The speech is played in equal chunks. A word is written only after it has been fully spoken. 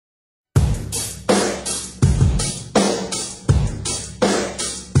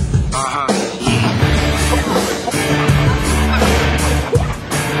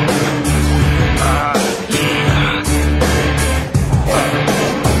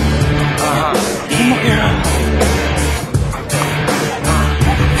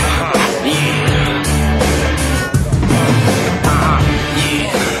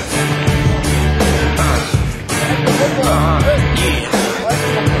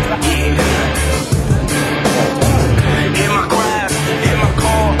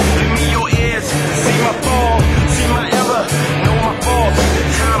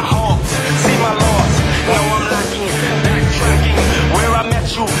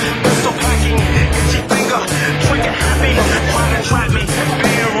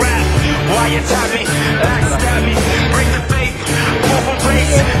tie me, backstab me, break the faith, move a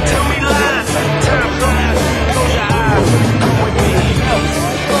race, tell me lies, time flies, close your eyes, come with me.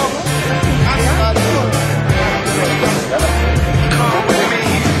 Come with me.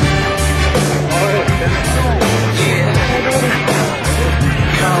 Yeah.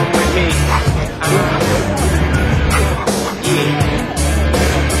 Come with me.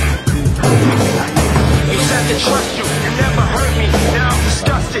 You said to trust you, you never hurt me. Now I'm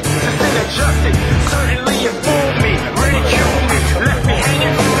disgusted, just adjusted. Certainly you fooled me, ridiculed me, left me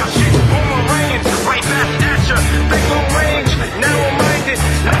hanging. Now shit's boomeranging, right back at ya. Big long range, narrow-minded,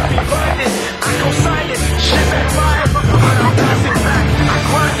 left me blinded. I go silent, shit backfire, but I'm passing back. I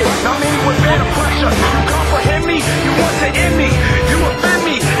grind it, now me with better pressure. You comprehend me, you want to end me, you offend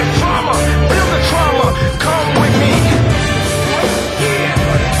me. It's trauma, feel the trauma. Come with me. Yeah.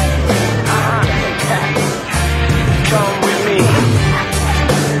 Come with me.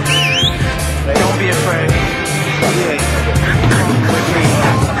 Don't be afraid. Yeah. Come with me.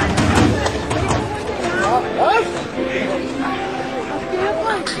 Oh,